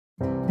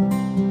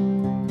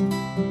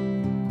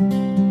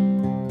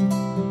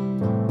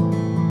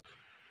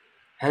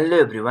Hello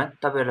everyone,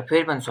 तपाईहरुलाई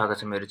फेरि पनि स्वागत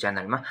छ मेरो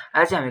च्यानलमा।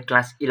 आज हामी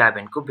क्लास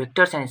 11 को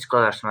भेक्टर साइन्स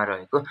कलर्समा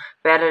रहेको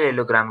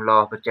प्यारालेलोग्राम ल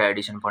अफ भेक्टर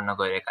एडिसन पढ्न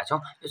गइरहेका छौं।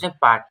 यो चाहिँ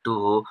पार्ट 2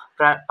 हो।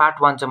 पार्ट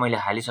 1 चाहिँ मैले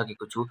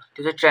हालिसकेको छु।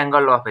 त्यो चाहिँ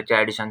triangle law of vector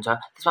Edison छ।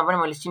 त्यसमा पनि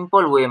मैले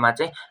सिम्पल वेमा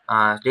चाहिँ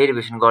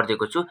डेरिभेसन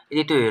गर्दिएको छु।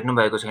 यदि त्यो हेर्नु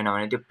भएको छैन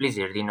भने त्यो प्लिज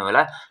हेर्दिनु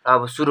होला।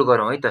 अब सुरु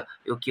गरौँ है त।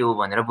 यो के हो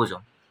भनेर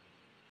बुझौँ।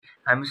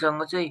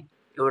 हामीसँग चाहिँ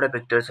एउटा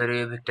भेक्टर छ रे,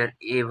 यो भेक्टर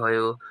ए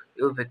भयो,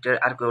 यो भेक्टर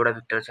अर्को एउटा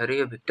भेक्टर छ रे,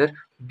 यो भेक्टर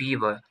बी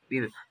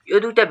भयो। यो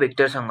दुईटा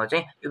भेक्टरसँग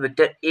चाहिँ यो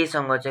भेक्टर ए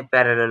सँग चाहिँ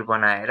प्यारालल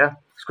बनाएर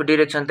यसको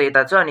डाइरेक्सन त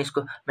यता छ अनि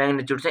यसको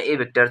म्याग्निट्युड चाहिँ ए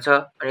भेक्टर छ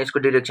अनि यसको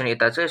डाइरेक्सन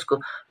यता छ, यसको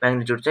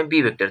म्याग्निट्युड चाहिँ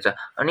बी भेक्टर छ।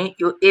 अनि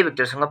यो ए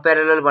भेक्टरसँग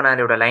प्यारालल बनाएर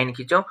एउटा लाइन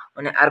खिचौँ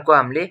अनि अर्को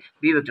हामीले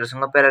बी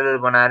भेक्टरसँग प्यारालल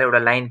बनाएर एउटा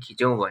लाइन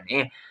खिचौँ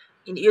भने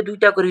यो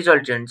दुईटाको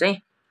रिजल्टेन्ट चाहिँ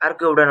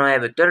अर्को एउटा नयाँ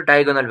भेक्टर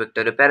डायगोनल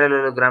भेक्टर हो।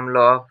 प्यारालेलोग्राम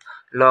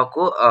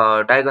लको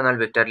डायगोनल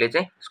भेक्टरले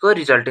चाहिँ यसको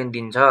रिजल्टेन्ट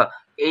दिन्छ।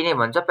 यही नै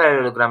भन्छ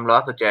प्यारालेलोग्राम ल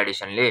अफ भेक्टर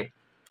एडिसनले।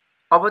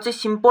 अब चाहिँ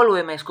सिम्पल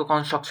वेमा यसको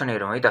कन्स्ट्रक्सन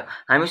हेरौँ है त।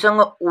 हामीसँग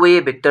ओए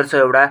भेक्टर छ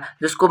एउटा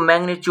जसको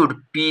म्याग्निट्युड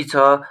पी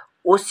छ,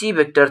 ओसी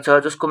भेक्टर छ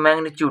जसको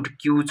म्याग्निट्युड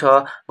क्यू छ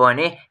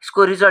भने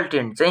यसको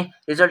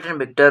रिजल्टेन्ट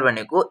भेक्टर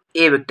भनेको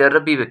ए भेक्टर र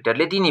बी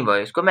भेक्टरले दिने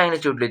भयो, यसको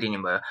म्याग्निट्युडले दिने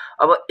भयो।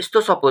 अब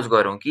यस्तो सपोज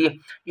गरौँ कि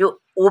यो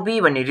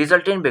ओबी भन्ने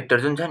रिजल्टेन्ट भेक्टर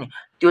जुन छ नि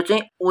त्यो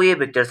चाहिँ ओए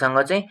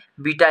भेक्टरसँग चाहिँ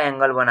बीटा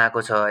एंगल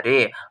बनाएको छ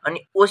अरे,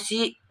 अनि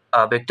ओसी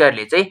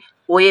भेक्टरले चाहिँ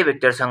ओए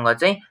भेक्टरसँग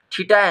चाहिँ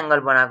थीटा एंगल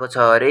बनाएको छ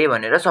अरे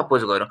भनेर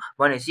सपोज गरौँ।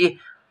 भनेपछि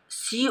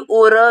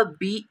सीओ र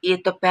बीए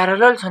त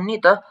प्यारलल छन् नि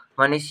त,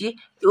 भनेपछि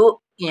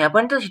यो यहाँ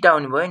पनि त थीटा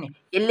हुने भयो नि।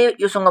 यसले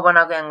योसँग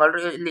बनाएको एंगल र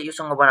यसले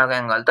योसँग बनाएको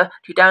एंगल त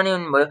थीटा नै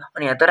हुने भयो।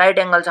 अनि यहाँ त राइट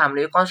एंगल छ,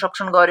 हामीले यो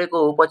कन्स्ट्रक्सन गरेको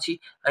हो पछि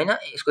हैन,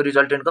 यसको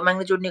रिजल्टेन्टको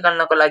म्याग्निट्युड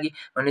निकाल्नको लागि।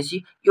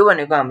 भनेपछि यो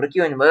भनेको हाम्रो के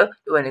हुने भयो,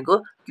 यो भनेको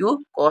क्यू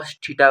cos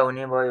थीटा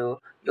हुने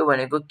भयो, यो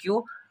भनेको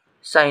क्यू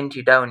sin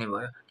थीटा हुने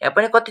भयो। यहाँ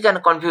पनि कतिजना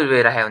कन्फ्युज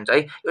भइरहेको हुन्छ है।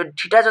 यो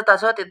थीटा जता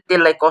छ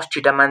त्यसलाई cos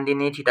थीटा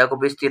मान्दिने थीटाको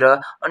बेसतिर,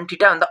 अनि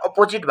थीटा भन्दा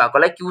अपोजिट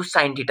भएकोलाई क्यू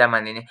sin थीटा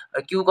मान्दिने।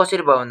 क्यू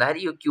कसरी भयो भन्दाखेरि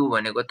यो क्यू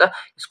भनेको त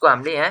यसको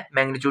हामीले यहाँ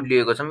म्याग्निट्युड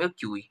लिएको छौं, यो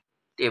क्यू।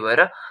 त्यही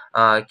भएर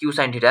क्यू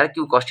sin थीटा र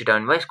क्यू cos थीटा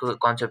हुने भयो। यसको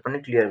कन्सेप्ट पनि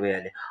क्लियर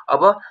भइहाल्यो।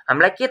 अब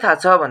हामीलाई के थाहा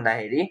छ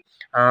भन्दाखेरि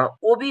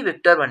ओबी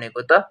भेक्टर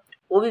भनेको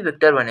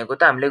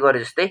त हामीले गरे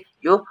जस्तै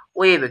यो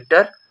ओए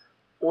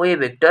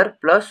भेक्टर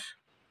प्लस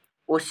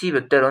ओसी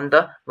भेक्टर हो नि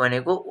त।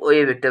 भनेको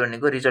ओए भेक्टर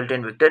भनेको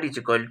resultant vector is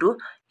equal to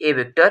A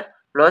vector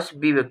plus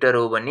be vector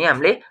हो भन्ने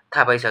हामीले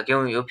थाहा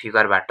पाइसक्यौं यो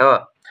फिगरबाट।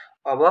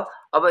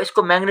 अब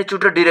यसको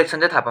म्याग्निट्युड र डाइरेक्सन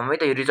चाहिँ थाहा पाऊँ है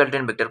त। यो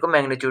रिजल्टेन्ट भेक्टरको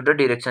म्याग्निट्युड र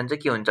डाइरेक्सन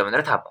चाहिँ के हुन्छ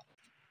भनेर थाहा पाऊँ।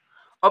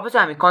 अब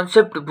चाहिँ हामी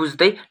कन्सेप्ट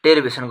बुझ्दै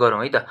डेरिभेसन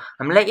गरौँ है त।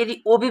 हामीलाई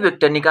यदि ओबी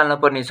भेक्टर निकाल्न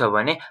पर्ने छ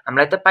भने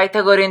हामीलाई त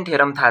पाइथागोरियन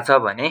थ्योरम थाहा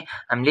छ भने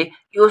हामीले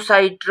यो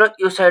साइड र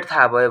यो साइड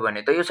थाहा भयो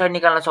भने त यो साइड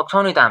निकाल्न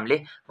सक्छौं नि त हामीले।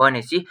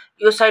 भनेपछि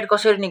यो साइड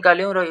कसरी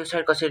निकाल्यौं र यो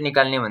साइड कसरी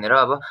निकाल्ने भनेर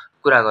अब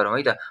कुरा गरौँ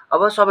है त।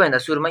 अब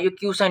सबैभन्दा सुरुमा यो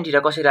क्यू sin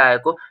थीटा कसरी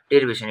आएको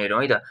डेरिभेसन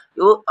हेरौँ है त।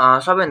 यो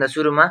सबैभन्दा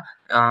सुरुमा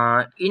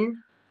इन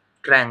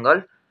ट्रायंगल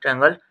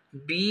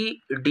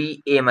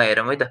बीडीए मा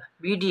हेरौँ है त।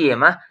 बीडीए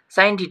मा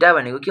sin थीटा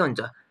भनेको के हुन्छ,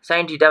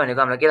 sin थीटा भनेको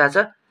हामीलाई के थाहा छ,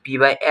 p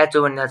by h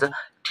हो भन्ने थाहा छ।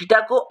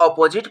 थीटाको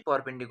अपोजिट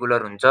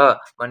परपेन्डिकुलर हुन्छ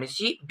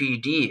भनेपछि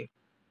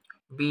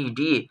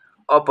बीडी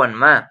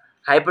अपनमा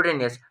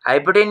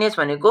हाइपोटेन्युस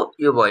भनेको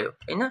यो भयो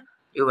हैन,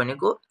 यो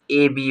भनेको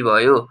एबी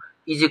भयो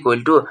इज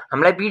इक्वल टु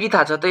हामीलाई बीडी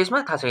थाहा छ त,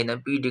 यसमा थाहा छैन,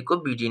 बीडी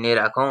को बीडी नै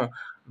राखौं,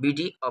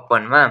 बीडी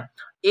अपनमा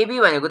एबी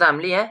भनेको त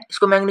हामीले यहाँ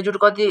यसको म्याग्निट्युड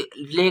कति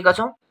लेखेका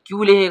छौं,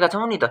 क्यू लेखेका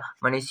छौं नि त।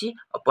 भनेपछि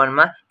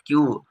अपनमा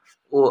Q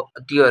O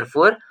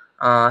therefore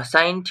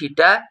sin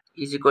theta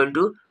is equal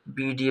to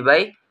BD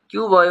by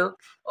Q भयो।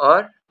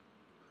 और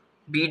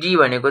बीडी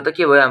भनेको त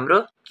के भयो हाम्रो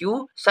क्यू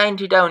sin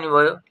थीटा हुने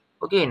भयो,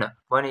 हो कि हैन।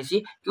 भनेपछि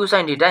क्यू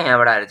sin थीटा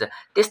यहाँबाट आएछ।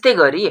 त्यस्तै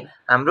गरी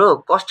हाम्रो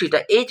cos थीटा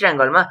यही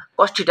ट्रायंगलमा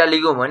cos थीटा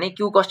लेख्यौं भने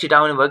क्यू cos थीटा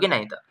आउने भयो कि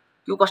नाइ त,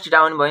 क्यू cos थीटा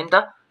आउने भयो नि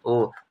त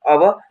हो।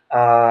 अब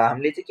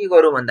हामीले चाहिँ के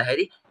गरौँ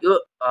भन्दाखेरि यो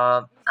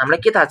हामीलाई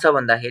के थाहा छ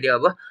भन्दाखेरि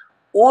अब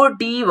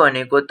ओडी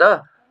भनेको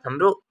त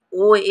हाम्रो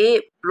ओए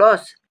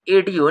प्लस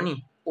एडी हो नि,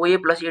 ओए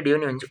प्लस एडी हो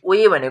नि। हुन्छ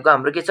ओए भनेको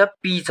हाम्रो के छ,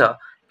 पी छ,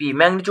 पी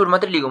म्याग्निट्युड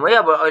मात्रै लेखौँ है।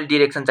 अब अहिले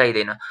डाइरेक्सन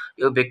चाहिदैन,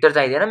 यो भेक्टर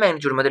चाहिदैन,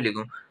 म्याग्निट्युड मात्रै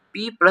लेखौँ।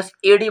 पी प्लस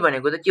एडी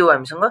भनेको त के हो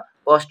हामीसँग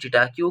cos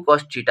theta, Q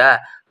cos theta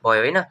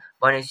भयो हैन।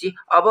 भनेपछि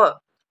अब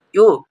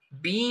यो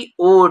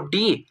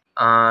बीओडी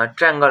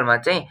ट्रायंगलमा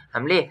चाहिँ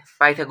हामीले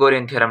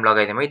पाइथागोरियन थ्योरम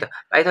लगाइदियौँ है त।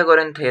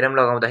 पाइथागोरियन थ्योरम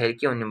लगाउँदाखेरि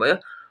के हुने भयो,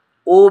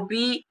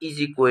 ओबी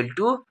is equal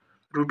to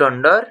root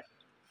under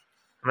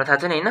हामीलाई थाहा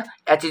छ नि हैन,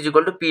 h is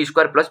equal to p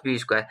square plus b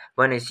square.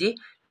 भनेपछि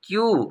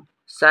क्यू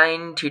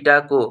sin थीटा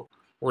को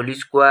whole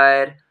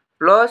square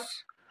plus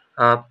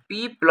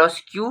p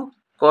plus Q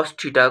cos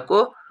theta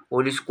को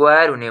होल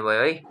स्क्वायर हुने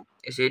भयो है,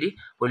 यसरी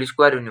होल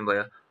स्क्वायर हुने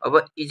भयो।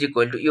 अब इज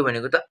इक्वल टु यो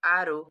भनेको त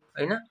r हो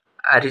हैन,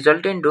 r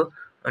रिजल्टेन्ट हो।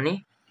 अनि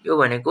यो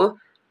भनेको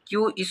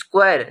Q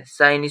square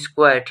sin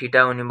square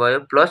theta हुने भयो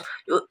प्लस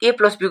यो a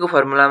प्लस b को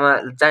फर्मुलामा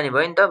जाने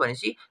भयो नि त।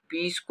 भनेपछि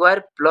p square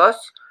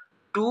plus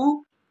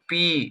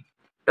 2p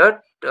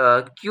dot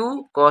Q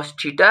cos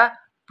theta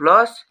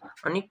plus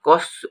अनि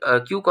cos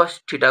q cos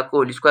थीटा को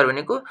होल स्क्वायर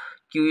भनेको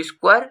q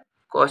square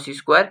cos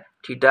square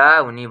theta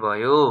हुने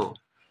भयो।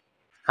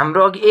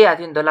 हाम्रो अघि ए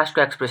आथ्यो नि त,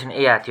 लास्टको एक्सप्रेसन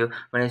ए आथ्यो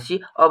भनेपछि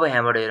अब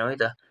यहाँबाट हेरौँ है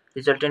त,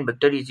 resultant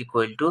vector is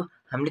equal to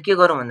हामीले के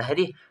गरौँ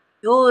भन्दाखेरि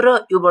यो र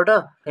योबाट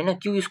हैन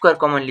q स्क्वायर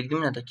कमन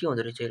लेख्दिउँ न त, के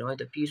हुँदो रहेछ हेरौँ है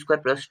त, p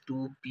square plus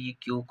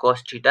 2pq cos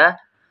theta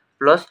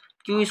plus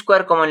q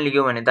square common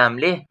लिग्यौँ भने त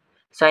हामीले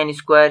sin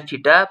square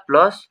theta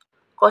plus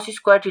cos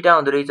square theta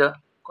हुँदो रहेछ,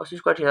 cos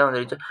स्क्वायर थीटा हुँदो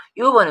रहेछ।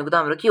 यो भनेको त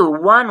हाम्रो के हो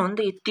 1 हो नि त,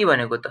 यति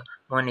भनेको त,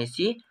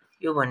 भनेपछि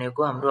यो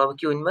भनेको हाम्रो अब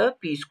के हुने भयो,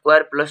 p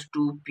square plus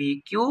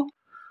 2pq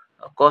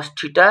cos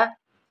theta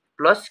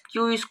plus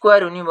q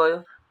square हुने भयो।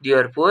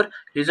 देयरफोर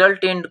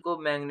रिजल्टेन्टको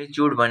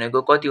म्याग्निट्युड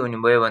भनेको कति हुने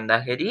भयो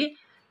भन्दाखेरि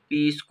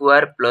p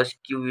square plus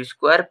q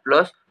square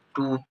plus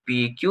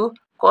 2pq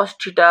cos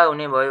theta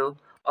हुने भयो।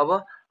 अब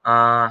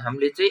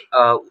हामीले चाहिँ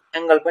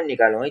एंगल पनि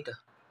निकालौँ है त।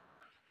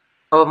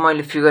 अब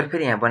मैले फिगर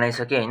फेरि यहाँ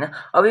बनाइसकेँ हैन।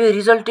 अब यो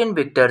रिजल्टेन्ट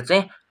भेक्टर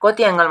चाहिँ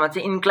कति एंगलमा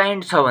चाहिँ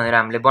इन्क्लाइन्ड छ भनेर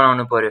हामीले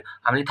बनाउनु पर्यो,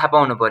 हामीले थाहा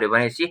पाउनु पर्यो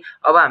भनेपछि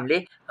अब हामीले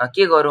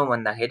के गरौँ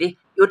भन्दाखेरि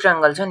यो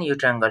ट्रायंगल छ नि, यो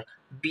ट्रायंगल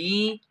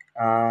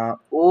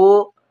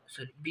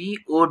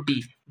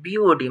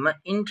BOD मा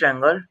इन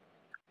ट्रायंगल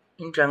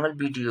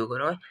BDO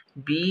गरौँ है,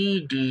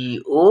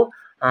 BDO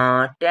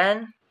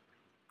tan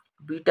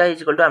beta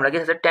is equal to हामीलाई के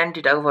थाहा छ, tan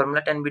थीटा को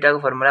फर्मुला, tan बीटा को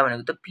फर्मुला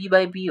भनेको त p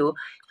by b हो।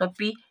 यसमा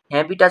p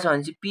यहाँ बीटा छ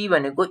भने चाहिँ p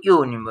भनेको यो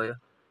हुने भयो,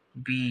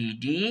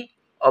 BD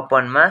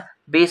अपनमा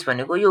बेस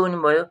भनेको यो हुने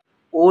भयो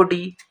OD,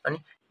 अनि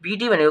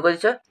BD भनेको कति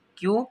छ,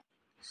 q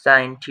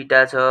sin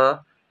थीटा छ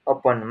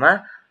अपनमा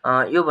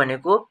यो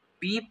भनेको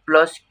p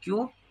plus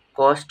q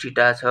cos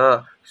theta छ।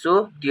 So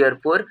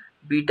therefore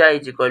beta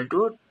is equal to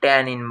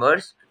tan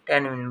inverse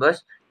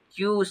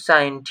q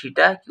sin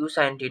theta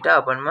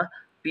अपनमा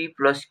p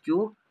plus q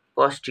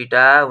cos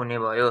theta हुने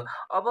भयो।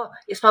 अब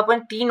यसमा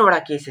पनि तीनवटा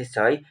केसेस छ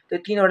है, त्यो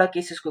तीनवटा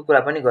केसेसको कुरा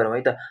पनि गरौँ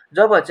है त।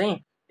 जब चाहिँ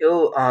यो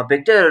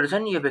भेक्टरहरु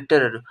छन्, यो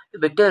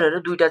भेक्टरहरु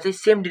दुईटा चाहिँ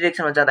सेम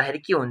डाइरेक्सनमा जाँदाखेरि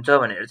के हुन्छ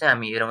भनेर चाहिँ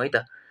हामी हेरौँ है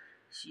त।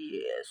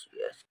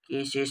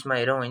 केसेसमा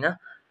हेरौँ हैन।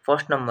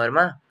 फर्स्ट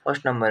नम्बरमा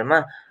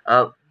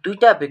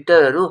दुईटा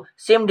भेक्टरहरु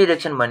सेम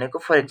डाइरेक्सन भनेको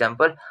फर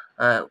एक्जाम्पल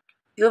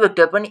यो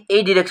भेक्टर पनि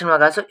ए डाइरेक्सनमा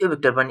गएको छ, यो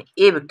भेक्टर पनि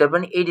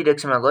ए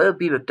डाइरेक्सनमा गयो,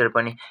 बी भेक्टर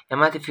पनि यहाँ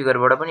माथि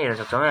फिगरबाट पनि हेर्न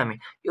सक्छौँ हामी।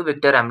 यो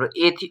भेक्टर हाम्रो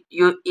ए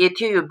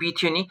थियो, यो बी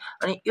थियो नि,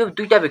 अनि यो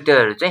दुईटा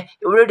भेक्टरहरु चाहिँ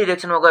एउटै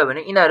डाइरेक्सनमा गयो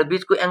भने यिनीहरु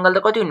बीचको एंगल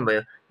त कति हुने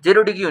भयो,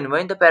 0 डिग्री हुने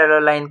भयो नि त।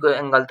 प्यारलल लाइनको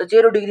एंगल त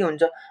 0 डिग्री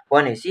हुन्छ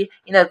भनेपछि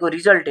यिनीहरुको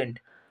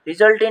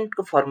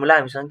रिजल्टेन्टको फर्मुला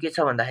हामीसँग के छ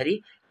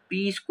भन्दाखेरि p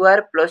square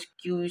plus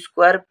q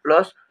square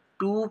plus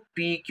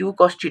 2pq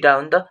cos theta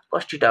हो नि त,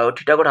 cos थीटा हो,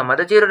 थीटाको ठाउँमा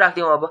त 0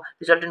 राख्दियौ। अब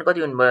रिजल्टेन्ट कति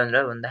हुने भयो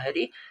भनेर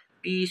भन्दाखेरि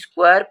p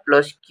square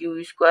plus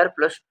q square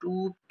plus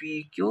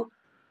 2pq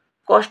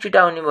cos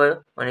theta हुने भयो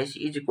भनेपछि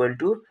is equal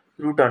to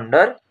root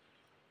under,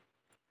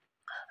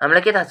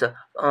 हामीलाई के थाहा छ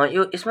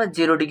यो यसमा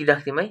 0 डिग्री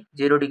राख्दियौँ है,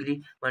 0 डिग्री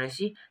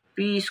भनेपछि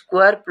p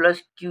square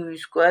plus q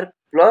square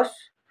plus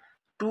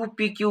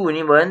 2pq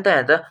हुने भयो नि त।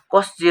 यहाँ त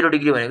cos 0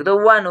 डिग्री भनेको त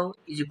 1 हो,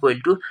 इज इक्वल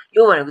टु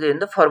यो भनेको त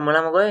हेर्नु त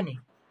फर्मुलामा गयो नि,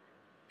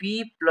 p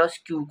प्लस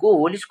q को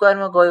होल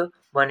स्क्वायरमा गयो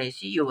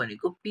भनेपछि यो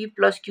भनेको p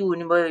प्लस q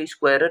हुने भयो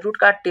स्क्वायर र रुट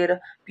काटेर,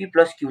 p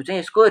प्लस q चाहिँ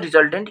यसको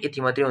रिजल्टेन्ट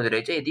यति मात्रै हुँदो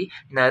रहेछ यदि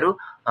यिनीहरु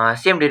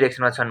सेम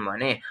डाइरेक्सनमा छन्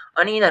भने।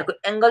 अनि यिनीहरुको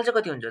एंगल चाहिँ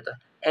कति हुन्छ त,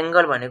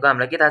 एंगल भनेको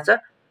हामीलाई के थाहा छ,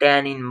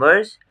 tan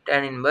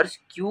inverse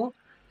q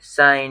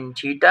sin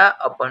theta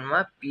अपनमा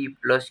p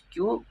plus q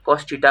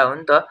cos theta हो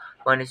नि त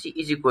भनेपछि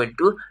is equal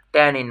to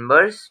tan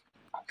inverse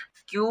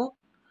q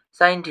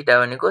sin theta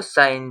भनेको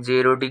sin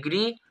 0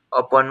 degree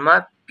अपनमा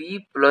p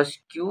plus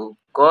q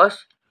cos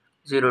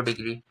 0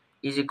 degree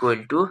is equal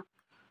to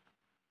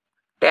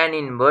tan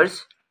inverse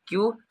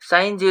q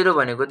sin 0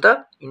 भनेको त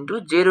into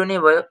 0 नै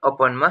भयो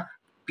अपनमा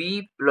p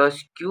plus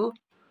q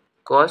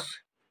cos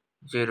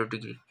 0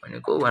 degree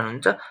भनेको 1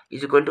 हुन्छ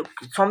is equal to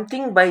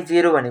something by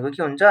 0 भनेको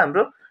के हुन्छ,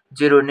 हाम्रो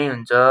 0 नै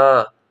हुन्छ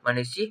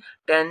भनेपछि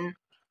tan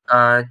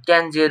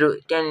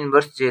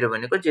इन्भर्स 0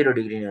 भनेको 0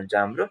 डिग्री नै हुन्छ।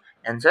 हाम्रो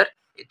एन्सर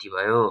यति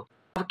भयो।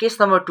 अब केस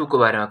नम्बर 2 को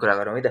बारेमा कुरा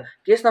गरौँ है त।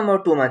 केस नम्बर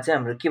 2 मा चाहिँ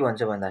हाम्रो के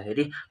भन्छ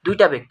भन्दाखेरि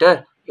दुईटा भेक्टर,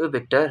 यो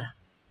भेक्टर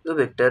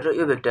र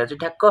यो भेक्टर चाहिँ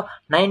ठ्याक्क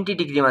 90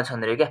 डिग्रीमा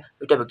छन् रे क्या।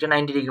 दुईटा भेक्टर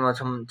 90 डिग्रीमा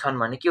छन्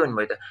भने के हुने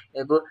भयो त,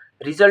 यसको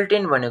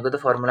रिजल्टेन्ट भनेको त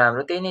फर्मुला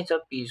हाम्रो त्यही नै छ,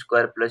 p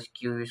square plus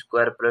q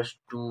square plus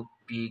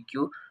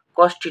 2pq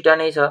cos theta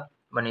नै छ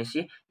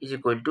भनेपछि is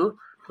equal to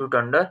root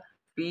under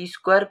p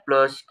square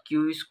plus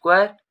q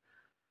square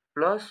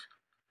plus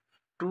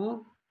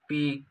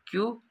 2pq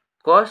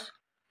cos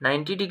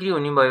 90 degree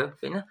हुने भयो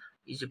हैन,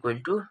 इज इक्वल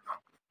टु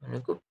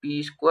भनेको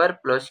p square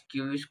plus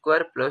q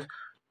square plus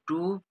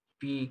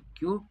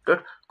 2pq dot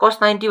cos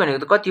 90 भनेको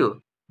त कति हो,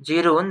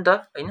 0 हो नि त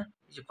हैन,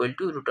 is equal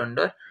to root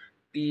under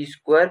p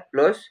square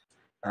plus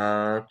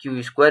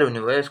q square हुने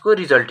भयो। यसको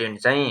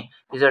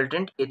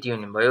रिजल्टेन्ट यति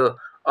हुने भयो।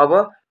 अब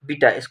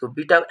बीटा, यसको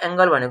बीटा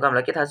एंगल भनेको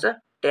हामीलाई के थाहा छ,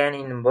 tan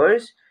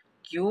inverse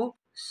q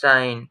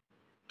sin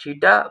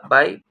theta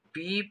by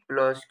p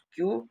plus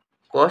q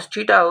cos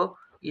theta हो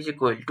इज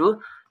इक्वल टु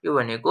यो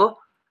भनेको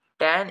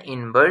tan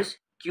inverse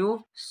q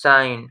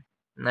sin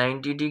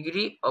 90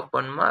 degree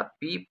अपनमा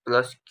p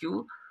plus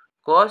q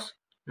cos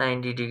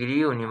 90 degree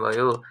हुने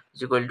भयो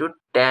is equal to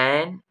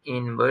tan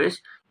inverse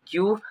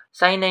q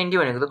sin 90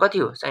 भनेको त कति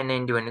हो sin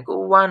 90 भनेको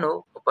 1 हो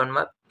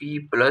अपनमा p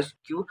प्लस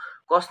q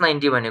cos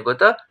 90 भनेको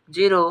त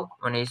 0 हो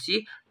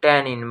भनेपछि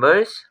tan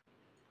inverse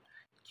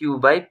q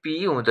by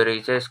p हुँदो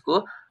रहेछ यसको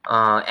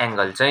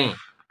एंगल चाहिँ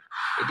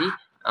यदि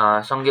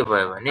सँगै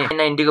भयो भने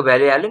 90 को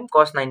भ्यालु हाल्यौं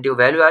cos 90 को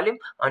भ्यालु हाल्यौं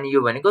अनि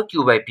यो भनेको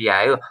q बाई p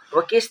आयो।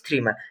 अब केस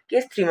 3 मा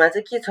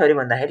चाहिँ के छ अरे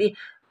भन्दाखेरि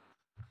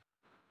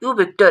यो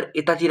भेक्टर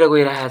यतातिर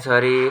गइरहेको छ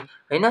अरे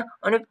हैन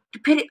अनि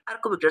फेरि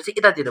अर्को भेक्टर चाहिँ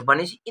यतातिर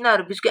भनेपछि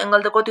यिनीहरु बीचको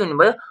एंगल त कति हुने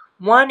भयो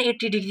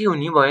 180 डिग्री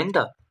हुने भयो नि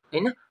त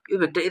हैन यो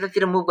भेक्टर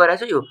यतातिर मुभ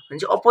गराछ यो भने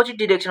चाहिँ अपोजिट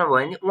डाइरेक्सनमा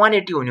भयो नि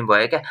 180 हुने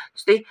भयो क्या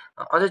जस्तै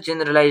अझ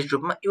जेनरलाइज्ड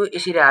रूपमा यो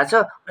यसरी आछ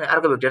अनि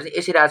अर्को भेक्टर चाहिँ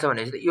यसरी आछ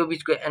भनेपछि यो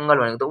बीचको एंगल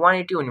भनेको त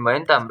 180 हुने भयो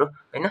नि त हाम्रो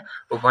हैन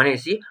हो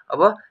भनेपछि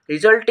अब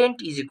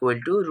resultant is equal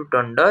to root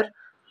under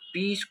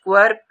p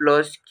square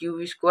plus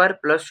q square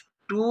plus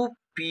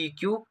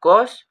 2pq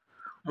cos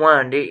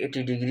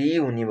 180 degree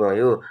हुने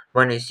भयो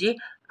भनेपछि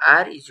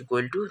r is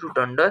equal to root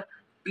under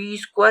p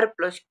square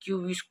plus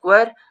q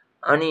square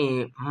अनि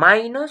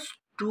माइनस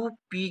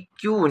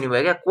 2pq हुने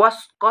भयो क्या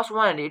cos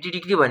 180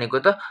 डिग्री भनेको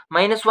त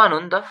 -1 हो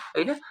नि त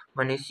हैन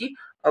भनेपछि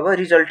अब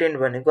रिजल्टेन्ट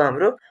भनेको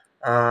हाम्रो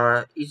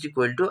is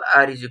equal to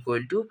r is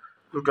equal to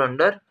root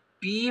under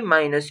p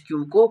minus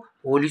q को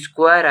होल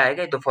स्क्वायर आयो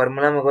क्या त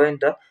फर्मुलामा गयो नि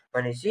त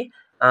भनेपछि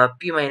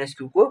p माइनस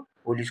q को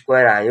होल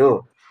स्क्वायर आयो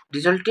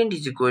रिजल्टेन्ट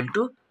इज इक्वल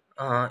टु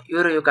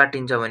यो र यो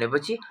काटिन्छ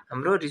भनेपछि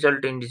हाम्रो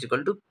resultant is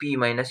equal to p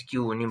minus q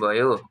हुने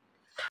भयो।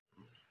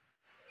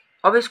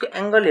 अब यसको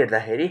एंगल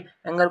हेर्दाखेरि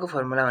एंगलको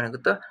फर्मुला भनेको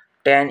त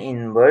tan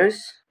inverse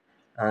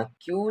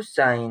q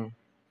sin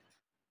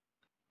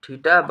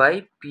theta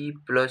by p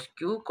plus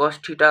q cos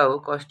theta हो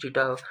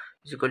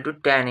is equal to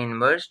tan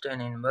inverse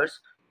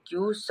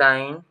q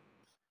sin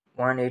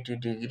 180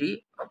 degree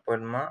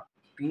अपनमा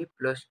p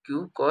plus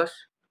q cos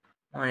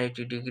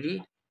 180 degree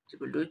is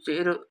equal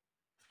to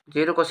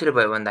 0 कसरी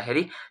भयो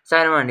भन्दाखेरि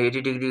sin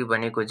 180 डिग्री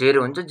भनेको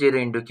 0 हुन्छ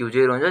 0 into q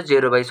 0 हुन्छ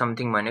 0 by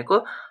something भनेको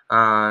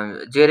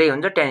 0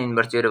 हुन्छ tan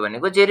inverse 0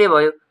 भनेको 0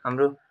 भयो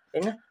हाम्रो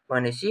हैन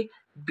भनेपछि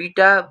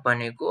बीटा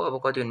भनेको अब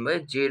कति हुने भयो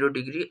 0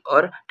 डिग्री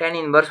और tan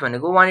इन्भर्स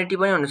भनेको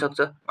 180 पनि हुन सक्छ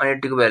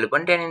 180 को भ्यालु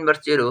पनि tan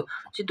इन्भर्स 0 हो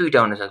चाहिँ दुईटा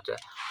हुन सक्छ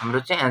हाम्रो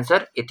चाहिँ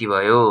आन्सर यति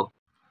भयो।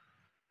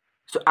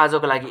 सो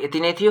आजको लागि यति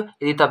नै थियो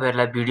यदि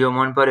तपाईहरुलाई भिडियो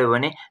मन पर्यो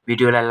भने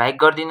भिडियोलाई लाइक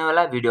गरिदिनु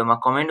होला भिडियोमा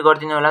कमेन्ट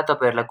गरिदिनु होला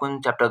तपाईहरुलाई कुन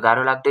च्याप्टर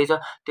गाह्रो लाग्दैछ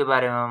त्यो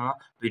बारेमा म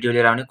भिडियो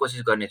लिएर आउने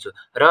कोसिस गर्नेछु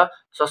र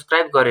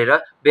सब्स्क्राइब गरेर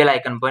बेल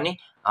आइकन पनि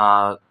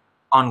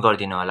अन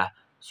गरिदिनु होला।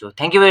 So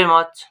thank you very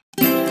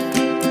much.